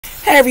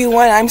Hey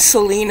everyone, I'm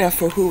Selena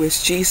for Who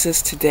is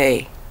Jesus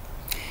Today.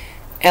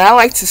 And I'd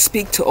like to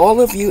speak to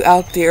all of you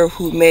out there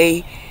who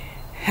may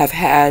have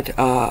had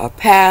a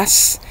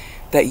past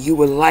that you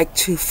would like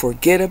to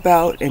forget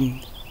about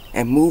and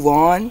move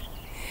on.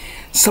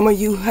 Some of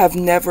you have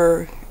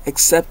never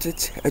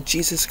accepted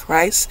Jesus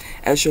Christ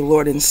as your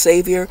Lord and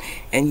Savior,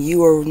 and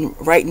you are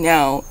right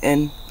now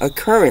in a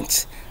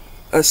current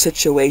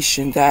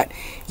situation that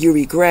you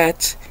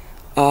regret.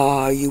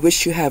 You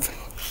wish you have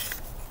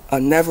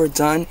never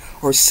done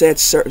or said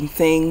certain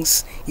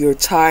things. You're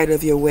tired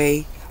of your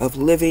way of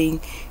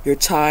living. You're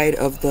tired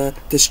of the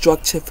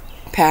destructive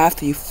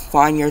path you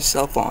find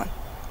yourself on.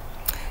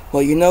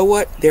 Well, you know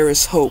what? There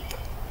is hope.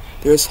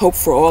 There is hope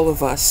for all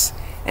of us.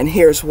 And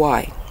here's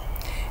why.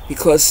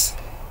 Because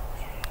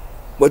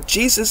what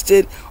Jesus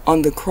did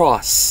on the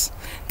cross,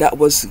 that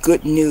was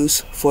good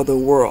news for the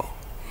world.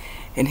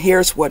 And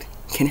here's what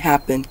can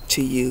happen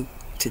to you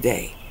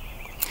today.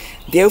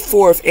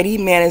 Therefore, if any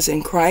man is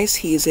in Christ,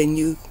 he is a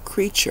new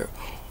creature.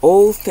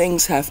 Old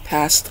things have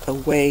passed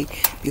away.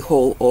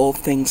 Behold, all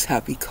things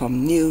have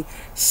become new.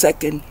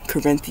 2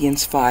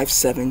 Corinthians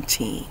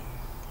 5:17.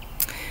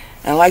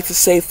 And I'd like to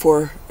say,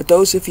 for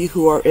those of you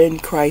who are in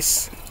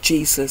Christ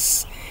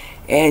Jesus,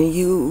 and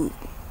you,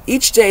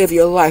 each day of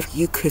your life,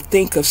 you could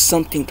think of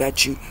something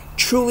that you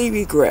truly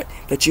regret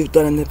that you've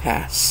done in the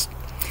past.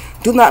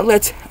 Do not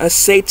let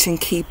Satan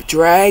keep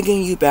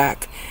dragging you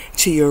back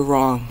to your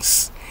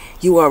wrongs.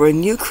 You are a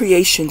new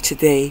creation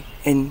today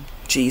in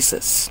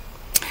Jesus.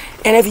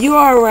 And if you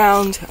are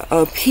around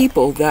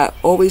people that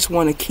always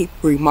want to keep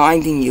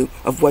reminding you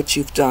of what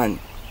you've done,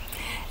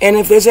 and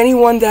if there's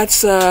anyone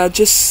that's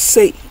just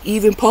say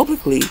even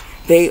publicly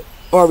they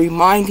are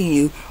reminding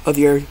you of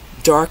your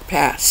dark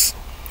past,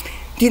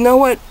 do you know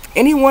what?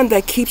 Anyone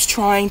that keeps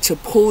trying to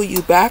pull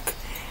you back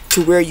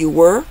to where you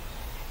were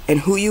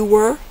and who you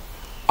were,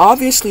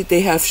 obviously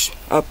they have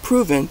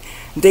proven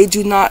they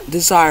do not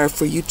desire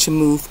for you to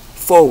move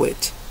forward.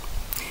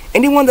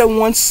 Anyone that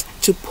wants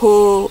to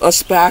pull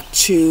us back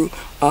to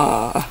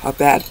a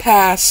bad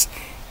past,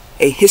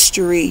 a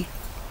history,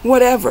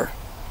 whatever.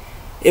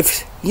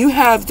 If you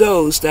have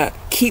those that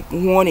keep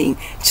wanting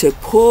to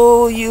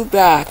pull you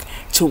back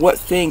to what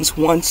things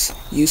once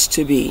used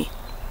to be,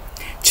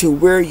 to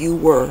where you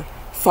were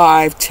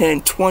 5,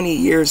 10, 20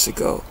 years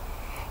ago,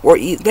 or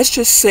let's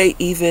just say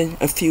even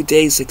a few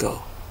days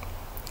ago.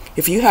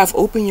 If you have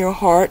opened your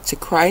heart to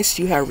Christ,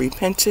 you have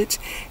repented,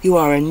 you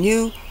are a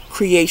new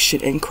creation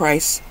in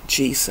Christ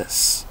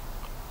Jesus.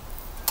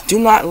 Do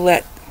not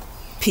let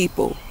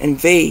people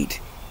invade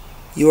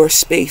your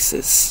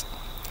spaces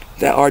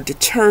that are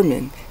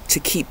determined to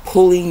keep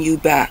pulling you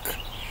back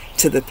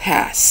to the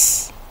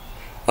past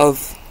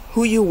of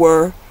who you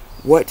were,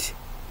 what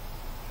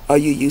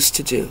you used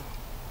to do.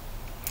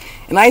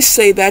 And I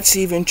say that's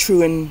even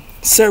true in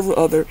several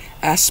other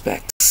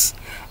aspects.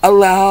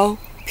 Allow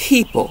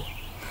people,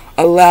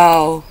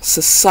 allow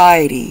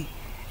society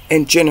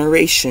and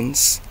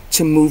generations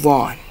to move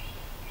on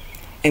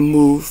and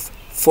move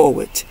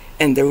forward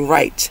in the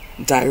right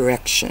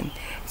direction,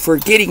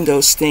 forgetting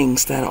those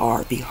things that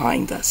are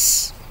behind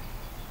us.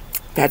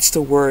 That's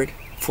the word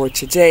for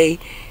today.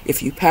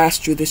 If you pass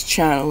through this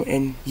channel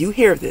and you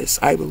hear this,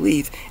 I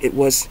believe it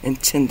was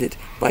intended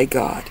by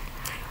God.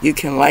 You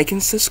can like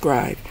and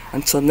subscribe.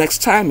 Until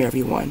next time,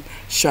 everyone,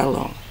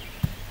 shalom.